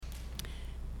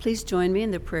Please join me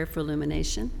in the prayer for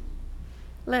illumination.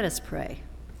 Let us pray.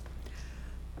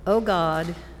 O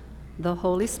God, the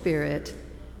Holy Spirit,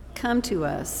 come to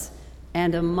us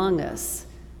and among us.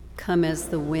 Come as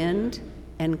the wind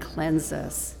and cleanse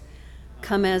us.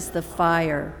 Come as the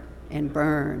fire and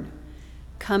burn.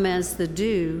 Come as the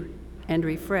dew and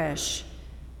refresh.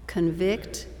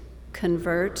 Convict,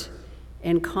 convert,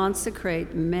 and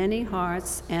consecrate many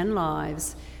hearts and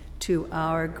lives to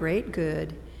our great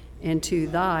good and to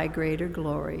thy greater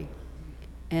glory.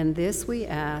 And this we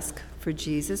ask for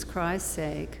Jesus Christ's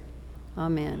sake.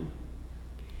 Amen.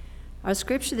 Our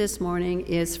scripture this morning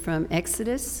is from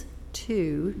Exodus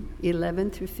 2:11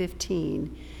 through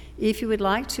 15. If you would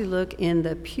like to look in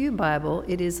the Pew Bible,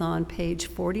 it is on page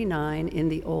 49 in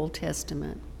the Old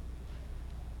Testament.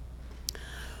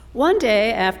 One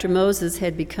day after Moses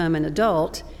had become an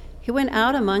adult, he went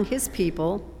out among his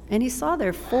people and he saw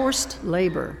their forced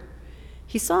labor.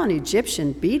 He saw an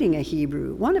Egyptian beating a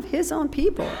Hebrew, one of his own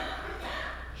people.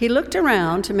 He looked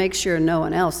around to make sure no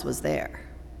one else was there.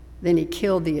 Then he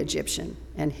killed the Egyptian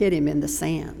and hid him in the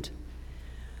sand.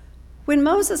 When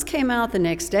Moses came out the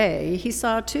next day, he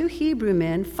saw two Hebrew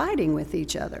men fighting with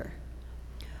each other.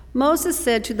 Moses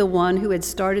said to the one who had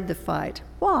started the fight,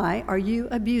 "Why are you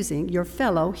abusing your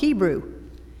fellow Hebrew?"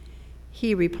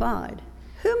 He replied,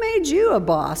 "Who made you a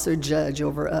boss or judge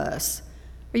over us?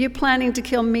 Are you planning to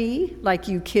kill me like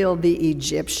you killed the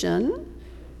Egyptian?"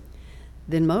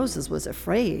 Then Moses was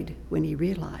afraid when he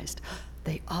realized,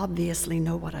 they obviously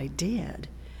know what I did.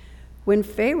 When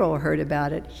Pharaoh heard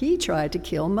about it, he tried to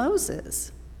kill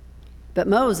Moses. But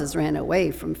Moses ran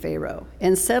away from Pharaoh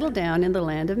and settled down in the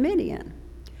land of Midian.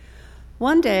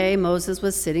 One day, Moses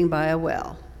was sitting by a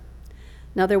well.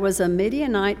 Now there was a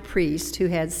Midianite priest who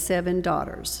had 7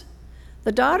 daughters.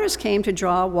 The daughters came to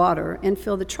draw water and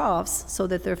fill the troughs so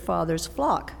that their father's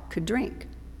flock could drink.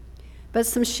 But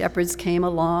some shepherds came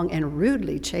along and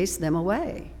rudely chased them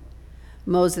away.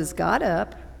 Moses got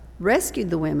up, rescued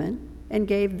the women, and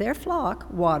gave their flock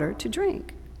water to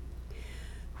drink.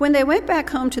 When they went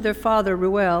back home to their father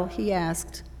Reuel, he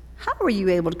asked, "How were you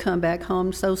able to come back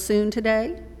home so soon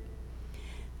today?"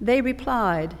 They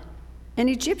replied, "An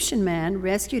Egyptian man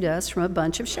rescued us from a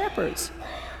bunch of shepherds.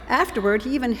 Afterward,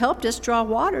 he even helped us draw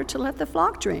water to let the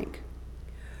flock drink."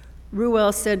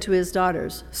 Reuel said to his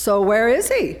daughters, "So where is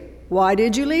he? Why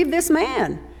did you leave this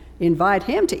man? Invite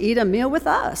him to eat a meal with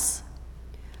us."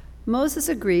 Moses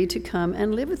agreed to come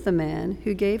and live with the man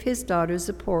who gave his daughter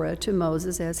Zipporah to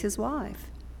Moses as his wife.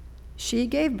 She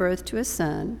gave birth to a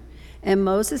son, and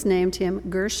Moses named him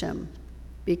Gershom,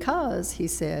 because, he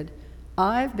said,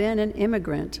 "I've been an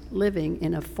immigrant living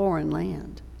in a foreign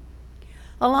land."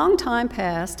 A long time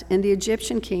passed, and the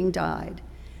Egyptian king died.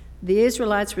 The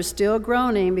Israelites were still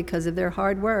groaning because of their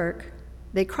hard work.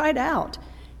 They cried out,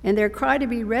 and their cry to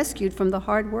be rescued from the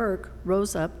hard work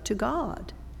rose up to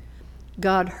God.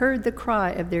 God heard the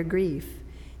cry of their grief,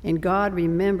 and God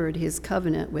remembered his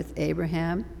covenant with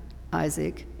Abraham,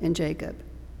 Isaac, and Jacob.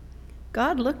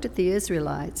 God looked at the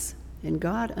Israelites, and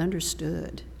God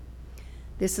understood.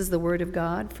 This is the word of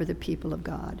God for the people of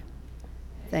God.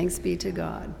 Thanks be to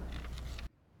God.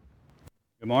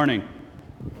 Good morning.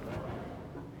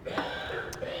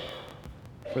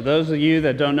 For those of you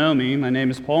that don't know me, my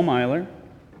name is Paul Myler.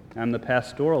 I'm the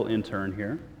pastoral intern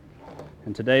here,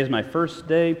 and today is my first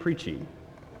day preaching.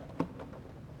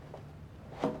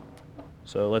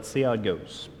 So let's see how it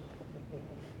goes.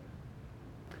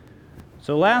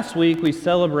 So last week we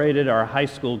celebrated our high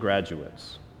school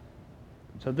graduates.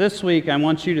 So this week I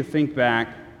want you to think back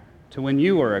to when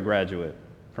you were a graduate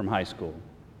from high school,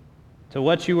 to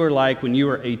what you were like when you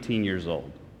were 18 years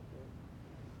old.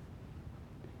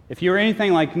 If you were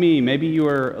anything like me, maybe you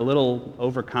were a little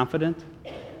overconfident.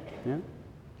 Yeah?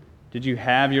 Did you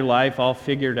have your life all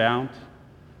figured out?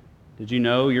 Did you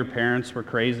know your parents were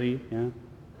crazy? Yeah?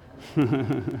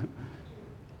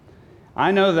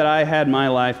 I know that I had my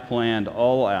life planned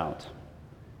all out.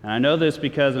 And I know this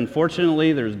because,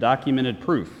 unfortunately, there's documented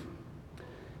proof.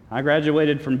 I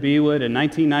graduated from Bewood in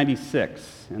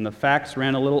 1996, and the Facts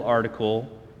ran a little article,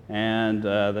 and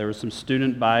there were some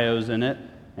student bios in it,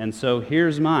 and so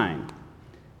here's mine.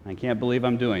 I can't believe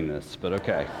I'm doing this, but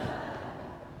okay.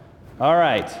 All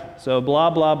right, so blah,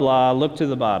 blah, blah, look to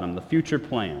the bottom, the future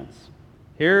plans.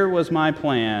 Here was my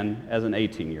plan as an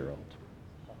 18-year-old.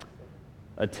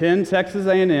 Attend Texas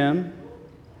A&M,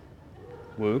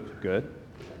 whoop, good.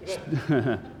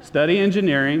 Study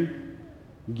engineering,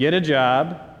 get a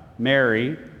job,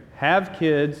 marry, have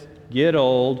kids, get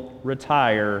old,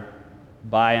 retire,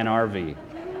 buy an RV.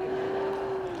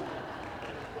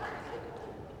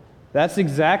 That's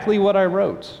exactly what I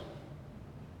wrote.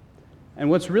 And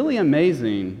what's really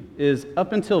amazing is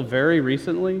up until very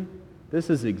recently, this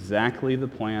is exactly the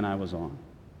plan I was on.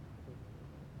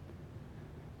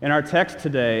 In our text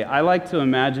today, I like to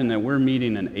imagine that we're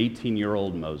meeting an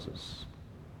 18-year-old Moses,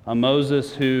 a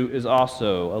Moses who is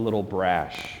also a little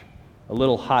brash, a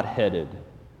little hot-headed,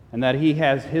 and that he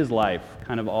has his life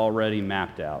kind of already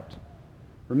mapped out.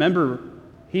 Remember,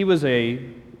 he was a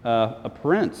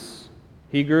prince.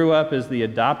 He grew up as the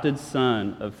adopted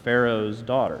son of Pharaoh's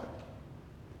daughter.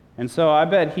 And so I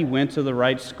bet he went to the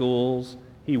right schools,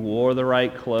 he wore the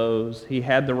right clothes, he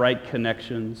had the right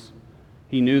connections,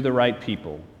 he knew the right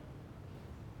people.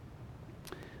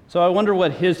 So I wonder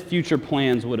what his future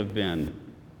plans would have been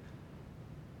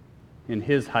in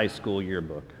his high school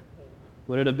yearbook.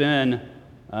 Would it have been,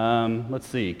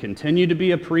 continue to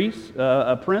be a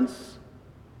prince,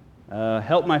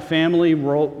 help my family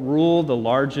rule the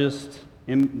largest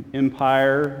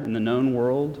empire in the known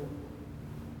world,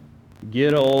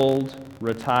 get old,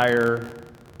 retire,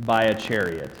 buy a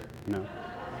chariot,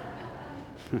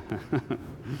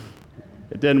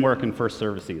 It didn't work in first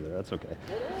service either, that's okay.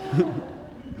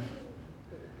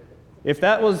 If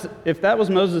that was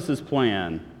Moses'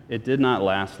 plan, it did not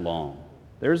last long.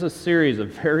 There's a series of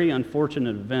very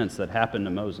unfortunate events that happened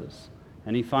to Moses,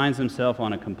 and he finds himself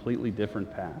on a completely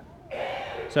different path.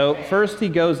 So first he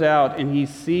goes out and he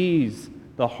sees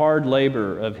the hard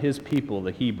labor of his people,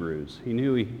 the Hebrews. He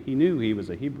knew he was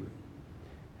a Hebrew.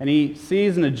 And he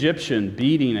sees an Egyptian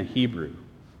beating a Hebrew.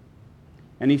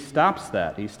 And he stops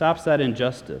that. He stops that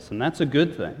injustice, and that's a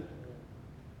good thing.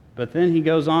 But then he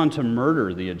goes on to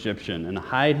murder the Egyptian and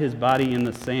hide his body in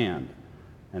the sand,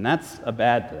 and that's a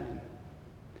bad thing.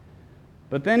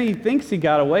 But then he thinks he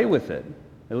got away with it,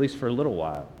 at least for a little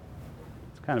while.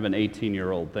 It's kind of an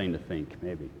 18-year-old thing to think,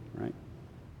 maybe, right?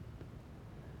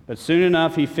 But soon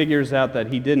enough, he figures out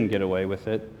that he didn't get away with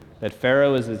it, that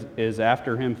Pharaoh is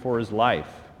after him for his life,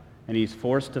 and he's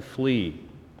forced to flee.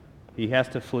 He has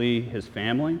to flee his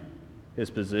family, his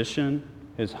position,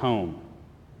 his home.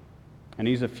 And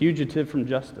he's a fugitive from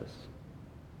justice.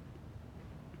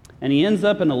 And he ends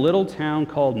up in a little town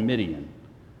called Midian,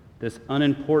 this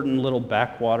unimportant little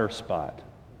backwater spot,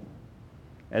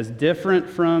 as different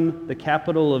from the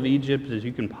capital of Egypt as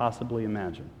you can possibly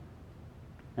imagine.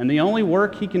 And the only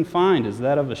work he can find is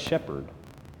that of a shepherd,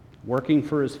 working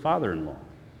for his father-in-law.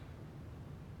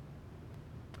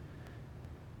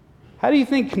 How do you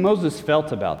think Moses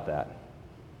felt about that?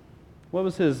 What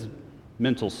was his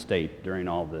mental state during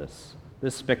all this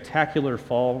spectacular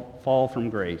fall from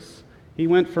grace? He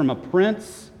went from a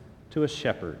prince to a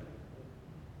shepherd.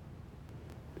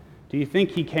 Do you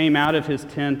think he came out of his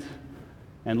tent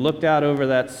and looked out over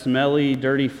that smelly,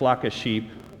 dirty flock of sheep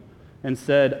and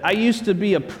said, I used to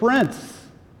be a prince,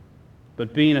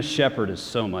 but being a shepherd is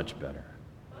so much better?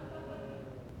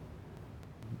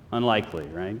 Unlikely,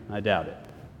 right? I doubt it.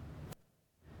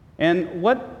 And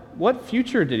what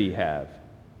future did he have?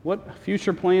 What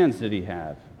future plans did he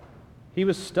have? He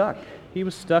was stuck. He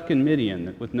was stuck in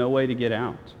Midian with no way to get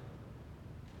out.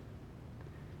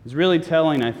 It's really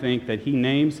telling, I think, that he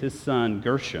names his son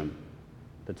Gershom,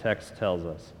 the text tells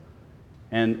us.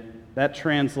 And that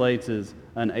translates as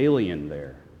an alien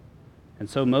there. And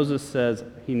so Moses says,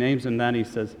 he names him that, he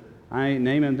says, I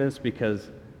name him this because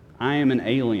I am an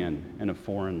alien in a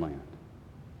foreign land.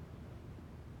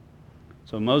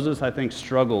 So Moses, I think,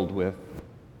 struggled with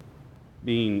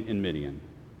being in Midian.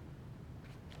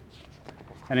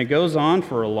 And it goes on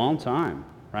for a long time,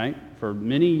 right? For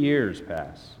many years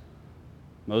pass.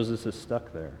 Moses is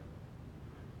stuck there.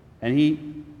 And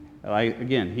he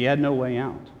had no way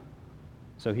out.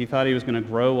 So he thought he was going to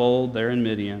grow old there in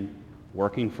Midian,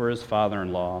 working for his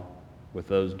father-in-law with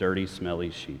those dirty,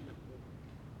 smelly sheep.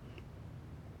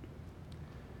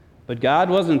 But God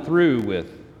wasn't through with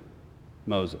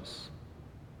Moses.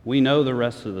 We know the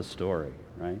rest of the story,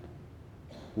 right?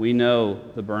 We know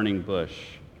the burning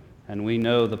bush, and we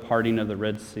know the parting of the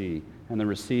Red Sea and the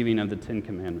receiving of the Ten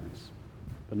Commandments.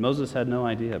 But Moses had no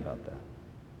idea about that.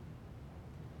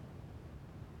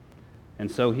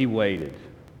 And so he waited,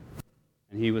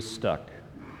 and he was stuck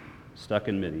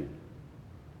in Midian.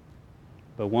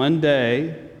 But one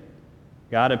day,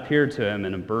 God appeared to him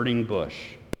in a burning bush.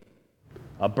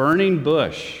 A burning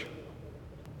bush.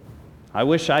 I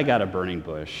wish I got a burning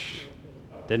bush.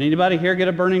 Did anybody here get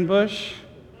a burning bush?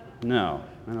 No,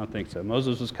 I don't think so.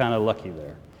 Moses was kind of lucky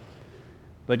there.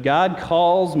 But God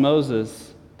calls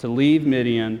Moses to leave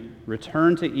Midian,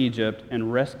 return to Egypt,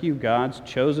 and rescue God's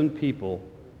chosen people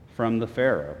from the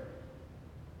Pharaoh.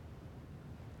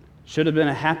 Should have been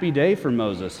a happy day for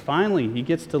Moses. Finally, he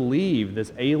gets to leave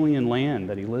this alien land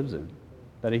that he lives in,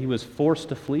 that he was forced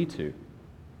to flee to.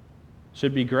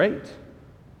 Should be great.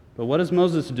 But what does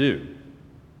Moses do?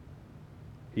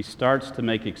 He starts to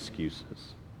make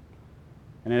excuses.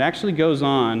 And it actually goes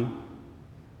on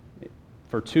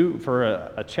for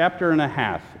a chapter and a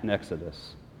half in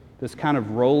Exodus, this kind of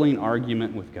rolling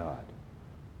argument with God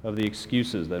of the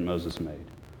excuses that Moses made.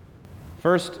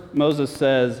 First, Moses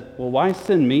says, well, why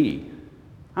send me?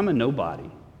 I'm a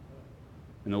nobody.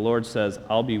 And the Lord says,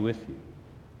 I'll be with you.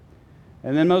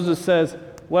 And then Moses says,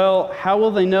 well, how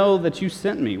will they know that you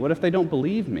sent me? What if they don't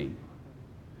believe me?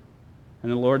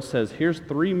 And the Lord says, here's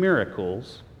 3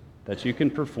 miracles that you can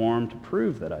perform to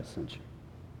prove that I sent you.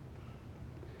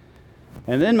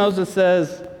 And then Moses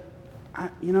says,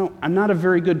 I'm not a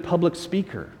very good public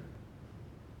speaker.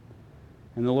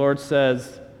 And the Lord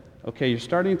says, okay, you're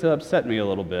starting to upset me a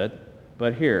little bit,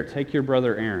 but here, take your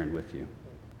brother Aaron with you.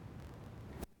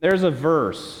 There's a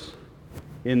verse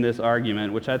in this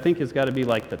argument which I think has got to be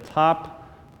like the top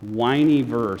whiny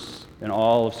verse in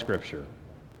all of Scripture.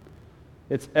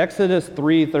 It's Exodus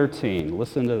 3:13.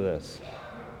 Listen to this.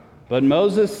 But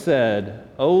Moses said,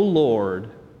 O Lord,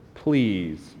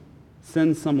 please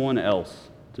send someone else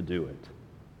to do it.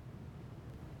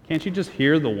 Can't you just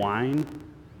hear the whine?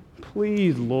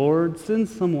 Please, Lord, send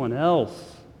someone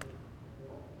else.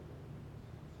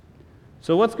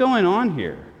 So what's going on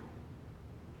here?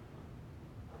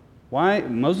 Why?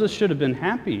 Moses should have been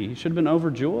happy. He should have been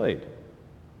overjoyed.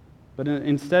 But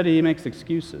instead, he makes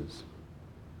excuses.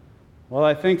 Well,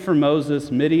 I think for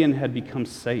Moses, Midian had become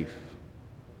safe.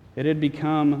 It had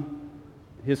become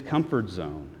his comfort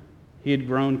zone. He had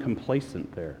grown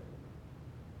complacent there.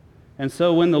 And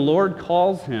so when the Lord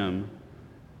calls him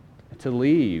to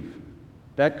leave,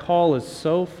 that call is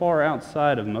so far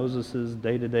outside of Moses'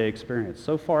 day-to-day experience,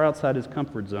 so far outside his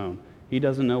comfort zone, he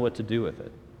doesn't know what to do with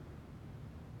it.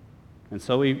 And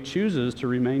so he chooses to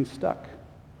remain stuck.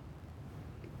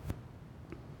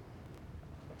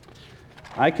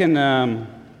 I can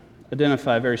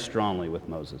identify very strongly with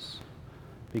Moses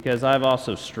because I've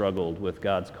also struggled with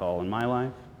God's call in my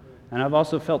life, and I've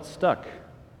also felt stuck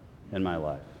in my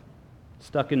life,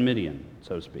 stuck in Midian,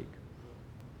 so to speak.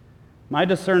 My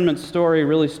discernment story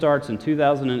really starts in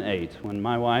 2008 when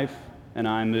my wife and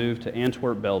I moved to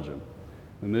Antwerp, Belgium.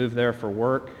 We moved there for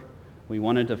work. We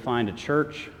wanted to find a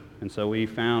church, and so we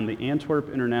found the Antwerp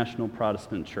International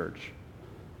Protestant Church.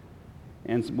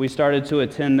 And we started to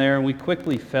attend there, and we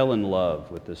quickly fell in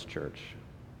love with this church.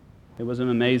 It was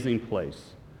an amazing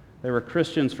place. There were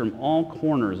Christians from all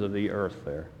corners of the earth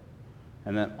there,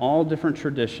 and then all different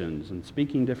traditions and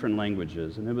speaking different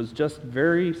languages, and it was just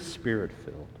very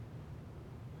spirit-filled.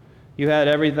 You had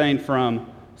everything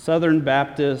from Southern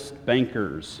Baptist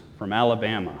bankers from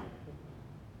Alabama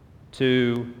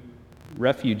to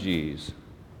refugees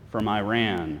from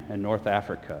Iran and North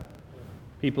Africa,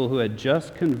 people who had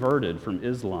just converted from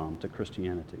Islam to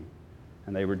Christianity,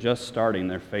 and they were just starting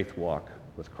their faith walk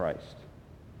with Christ.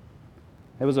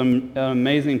 It was an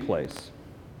amazing place.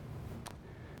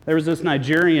 There was this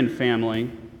Nigerian family,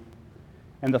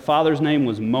 and the father's name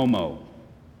was Momo.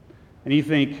 And you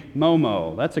think,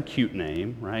 Momo, that's a cute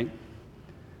name, right?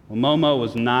 Well, Momo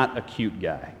was not a cute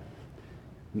guy.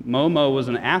 Momo was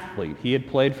an athlete. He had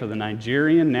played for the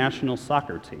Nigerian national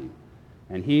soccer team,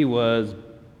 and he was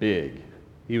big.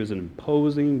 He was an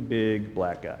imposing, big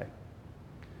black guy.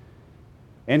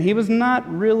 And he was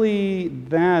not really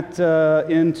that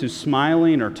into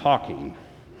smiling or talking.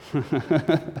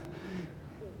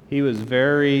 He was a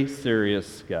very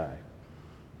serious guy.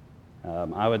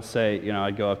 I would say,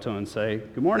 I'd go up to him and say,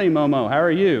 "Good morning, Momo, how are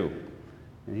you?"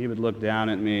 And he would look down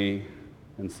at me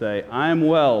and say, "I'm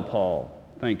well, Paul,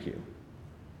 thank you."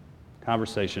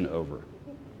 Conversation over.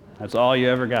 That's all you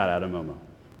ever got out of Momo.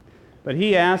 But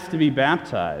he asked to be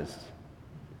baptized.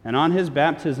 And on his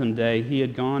baptism day, he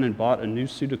had gone and bought a new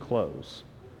suit of clothes.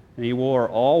 And he wore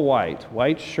all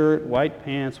white shirt, white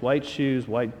pants, white shoes,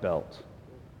 white belt.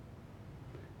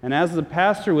 And as the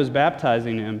pastor was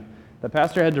baptizing him, the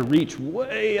pastor had to reach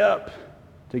way up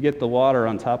to get the water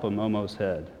on top of Momo's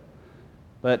head.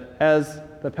 But as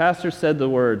the pastor said the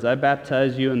words, "I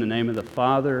baptize you in the name of the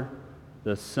Father,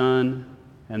 the Son,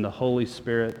 and the Holy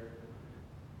Spirit,"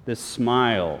 this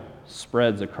smile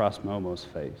spreads across Momo's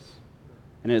face.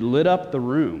 And it lit up the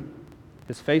room.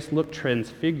 His face looked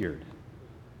transfigured.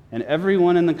 And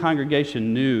everyone in the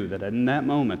congregation knew that in that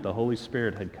moment the Holy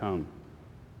Spirit had come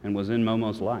and was in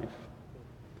Momo's life.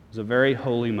 It was a very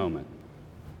holy moment.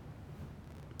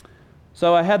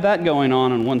 So I had that going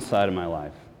on one side of my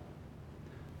life.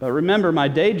 But remember, my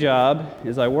day job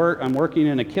is I'm working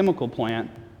in a chemical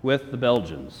plant with the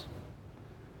Belgians.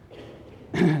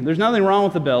 There's nothing wrong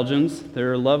with the Belgians.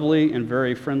 They're lovely and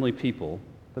very friendly people,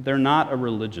 but they're not a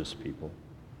religious people.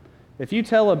 If you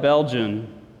tell a Belgian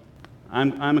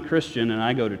I'm a Christian and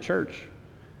I go to church,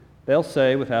 they'll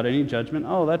say without any judgment,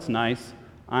 oh, that's nice,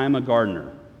 I'm a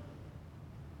gardener,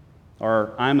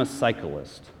 or I'm a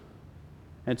cyclist.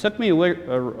 And it took me a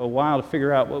while to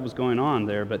figure out what was going on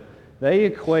there, but they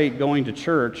equate going to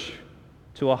church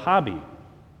to a hobby.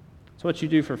 It's what you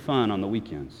do for fun on the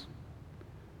weekends.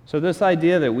 So this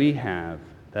idea that we have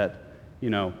that,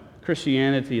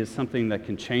 Christianity is something that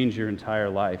can change your entire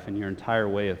life and your entire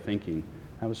way of thinking,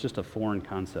 that was just a foreign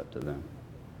concept to them.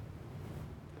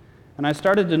 And I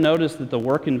started to notice that the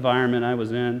work environment I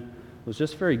was in was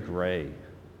just very gray,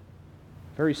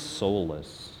 very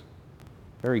soulless,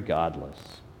 very godless.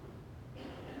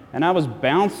 And I was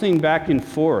bouncing back and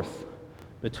forth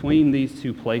between these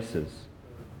two places.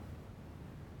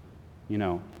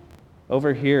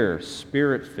 Over here,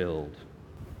 spirit-filled.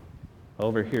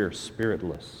 Over here,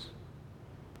 spiritless.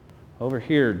 Over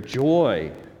here,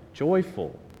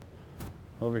 joyful.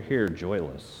 Over here,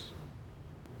 joyless.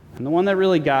 And the one that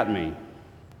really got me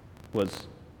was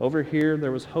over here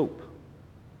there was hope.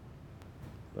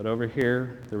 But over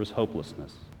here there was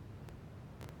hopelessness.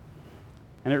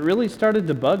 And it really started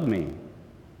to bug me.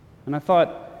 And I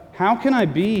thought, how can I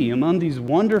be among these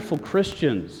wonderful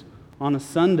Christians on a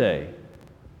Sunday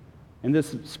in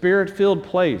this spirit-filled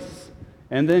place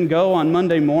and then go on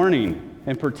Monday morning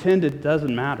and pretend it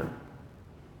doesn't matter?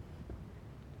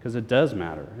 Because it does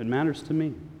matter. It matters to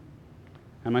me.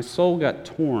 And my soul got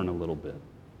torn a little bit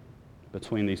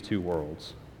between these two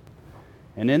worlds.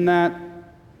 And in that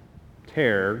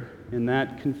tear, in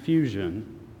that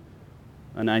confusion,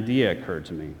 an idea occurred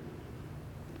to me.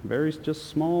 A very just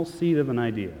small seed of an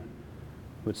idea,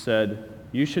 which said,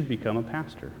 you should become a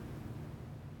pastor.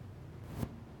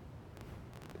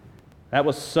 That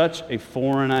was such a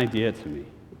foreign idea to me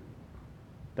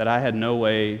that I didn't know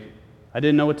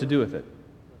what to do with it.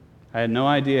 I had no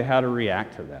idea how to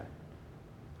react to that.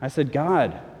 I said,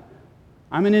 God,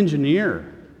 I'm an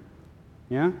engineer.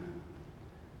 Yeah?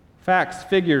 Facts,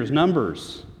 figures,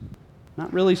 numbers.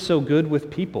 Not really so good with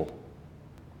people.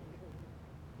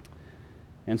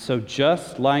 And so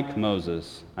just like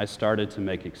Moses, I started to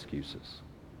make excuses.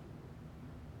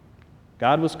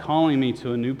 God was calling me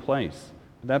to a new place.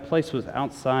 But that place was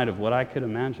outside of what I could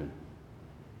imagine.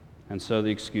 And so the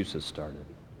excuses started.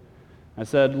 I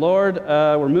said, Lord,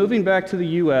 we're moving back to the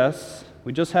U.S.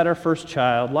 We just had our first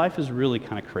child. Life is really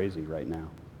kind of crazy right now.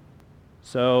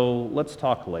 So let's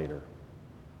talk later.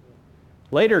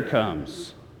 Later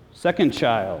comes, second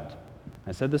child.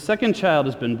 I said, the second child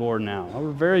has been born now. Oh,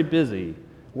 we're very busy.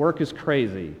 Work is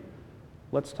crazy.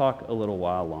 Let's talk a little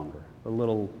while longer, a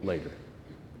little later.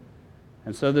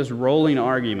 And so this rolling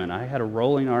argument, I had a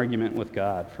rolling argument with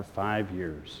God for 5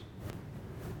 years.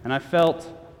 And I felt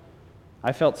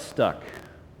stuck.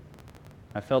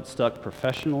 I felt stuck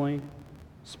professionally,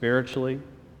 spiritually.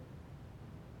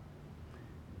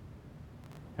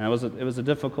 And it was a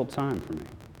difficult time for me.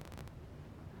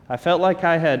 I felt like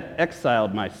I had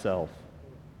exiled myself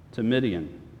to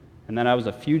Midian and that I was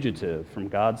a fugitive from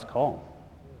God's call.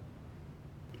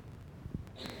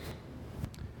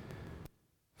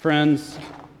 Friends,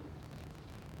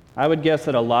 I would guess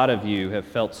that a lot of you have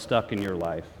felt stuck in your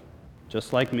life,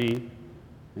 just like me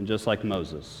and just like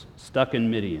Moses, stuck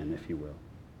in Midian, if you will.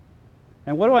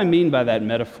 And what do I mean by that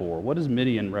metaphor? What does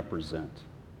Midian represent?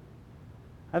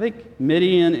 I think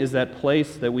Midian is that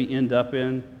place that we end up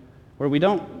in where we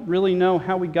don't really know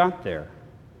how we got there.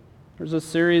 There's a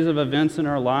series of events in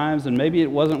our lives, and maybe it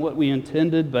wasn't what we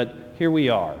intended, but here we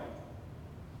are.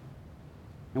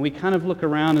 And we kind of look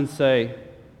around and say,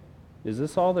 is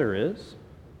this all there is?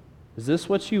 Is this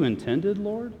what you intended,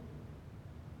 Lord?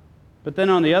 But then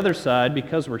on the other side,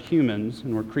 because we're humans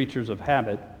and we're creatures of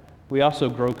habit, we also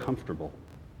grow comfortable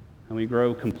and we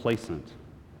grow complacent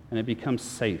and it becomes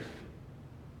safe.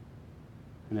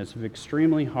 And it's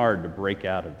extremely hard to break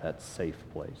out of that safe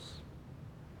place.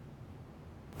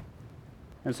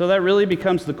 And so that really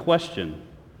becomes the question,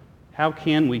 how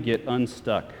can we get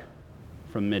unstuck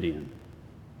from Midian?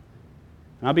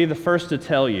 And I'll be the first to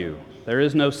tell you, there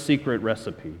is no secret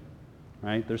recipe,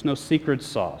 right? There's no secret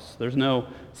sauce. There's no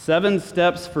 7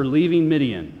 steps for leaving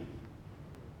Midian.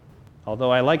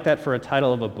 Although I like that for a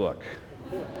title of a book.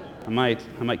 I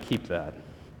might keep that.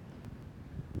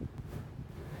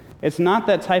 It's not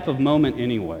that type of moment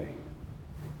anyway.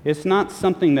 It's not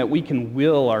something that we can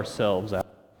will ourselves out.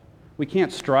 We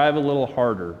can't strive a little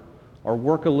harder or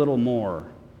work a little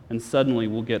more and suddenly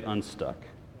we'll get unstuck.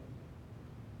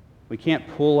 We can't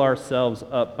pull ourselves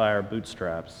up by our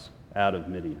bootstraps out of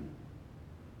Midian.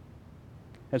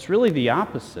 It's really the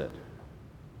opposite.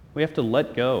 We have to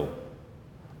let go.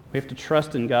 We have to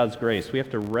trust in God's grace. We have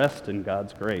to rest in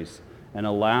God's grace. and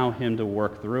allow him to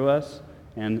work through us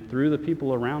and through the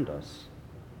people around us.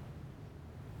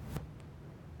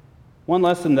 One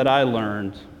lesson that I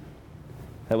learned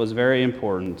that was very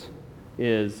important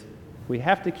is we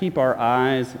have to keep our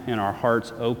eyes and our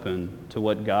hearts open to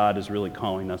what God is really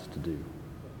calling us to do,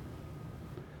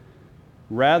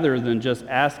 rather than just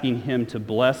asking him to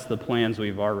bless the plans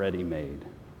we've already made,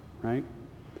 right?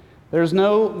 There's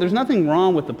nothing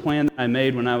wrong with the plan that I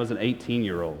made when I was an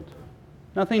 18-year-old.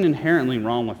 Nothing inherently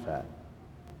wrong with that.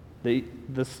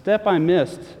 The step I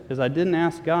missed is I didn't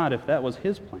ask God if that was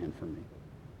his plan for me.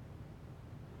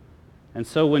 And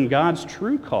so when God's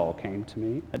true call came to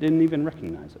me, I didn't even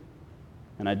recognize it.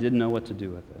 And I didn't know what to do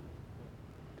with it.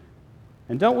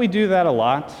 And don't we do that a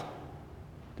lot?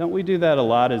 Don't we do that a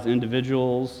lot as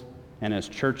individuals and as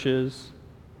churches?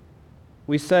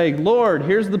 We say, Lord,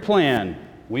 here's the plan.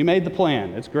 We made the plan.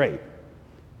 It's great.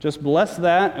 Just bless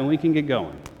that and we can get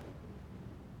going.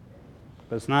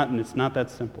 But it's not that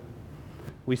simple.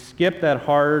 We skip that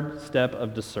hard step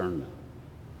of discernment.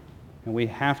 And we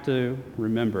have to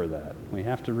remember that. We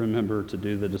have to remember to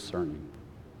do the discerning.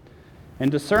 And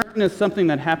discerning is something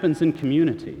that happens in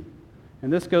community.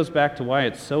 And this goes back to why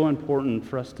it's so important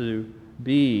for us to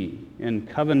be in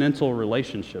covenantal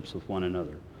relationships with one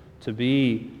another, to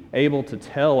be able to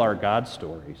tell our God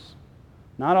stories.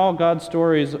 Not all God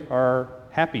stories are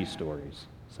happy stories.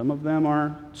 Some of them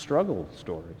are struggle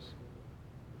stories.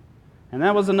 And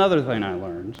that was another thing I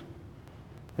learned,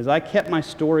 is I kept my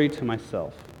story to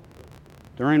myself.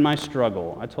 During my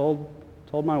struggle, I told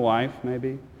my wife,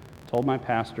 maybe, told my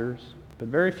pastors, but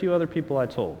very few other people I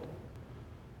told,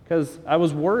 because I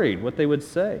was worried what they would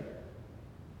say.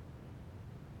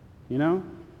 You know?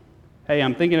 Hey,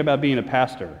 I'm thinking about being a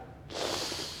pastor.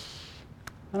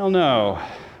 I don't know.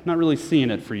 I'm not really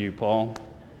seeing it for you, Paul.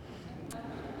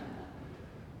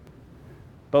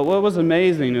 But what was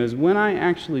amazing is when I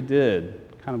actually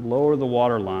did kind of lower the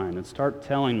waterline and start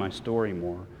telling my story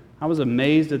more, I was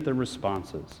amazed at the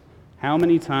responses. How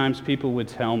many times people would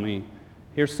tell me,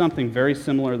 here's something very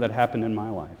similar that happened in my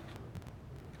life.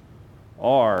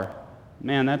 Or,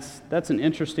 man, that's an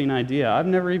interesting idea. I've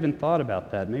never even thought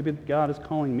about that. Maybe God is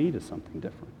calling me to something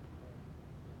different.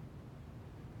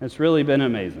 It's really been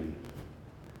amazing.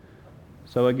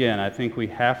 So again, I think we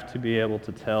have to be able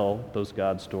to tell those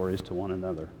God stories to one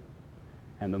another.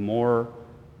 And the more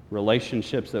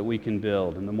relationships that we can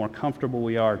build and the more comfortable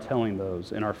we are telling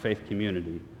those in our faith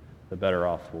community, the better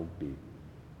off we'll be.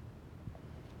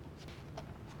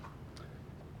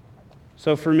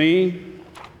 So for me,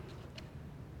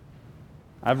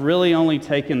 I've really only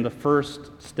taken the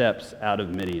first steps out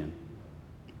of Midian.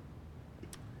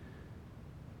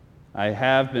 I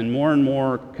have been more and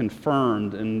more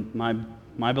confirmed in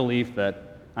my belief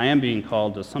that I am being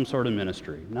called to some sort of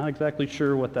ministry. Not exactly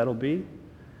sure what that'll be.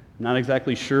 Not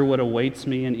exactly sure what awaits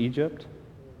me in Egypt.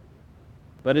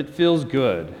 But it feels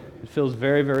good. It feels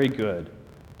very, very good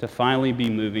to finally be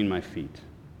moving my feet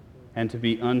and to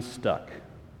be unstuck.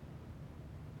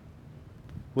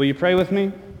 Will you pray with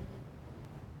me?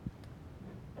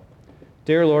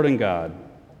 Dear Lord and God,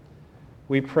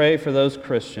 we pray for those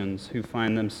Christians who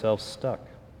find themselves stuck.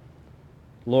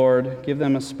 Lord, give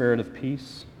them a spirit of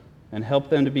peace and help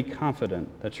them to be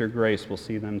confident that your grace will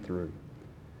see them through.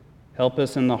 Help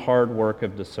us in the hard work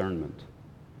of discernment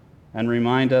and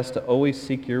remind us to always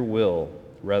seek your will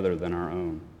rather than our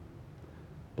own.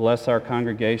 Bless our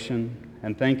congregation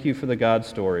and thank you for the God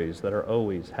stories that are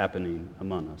always happening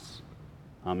among us.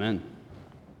 Amen.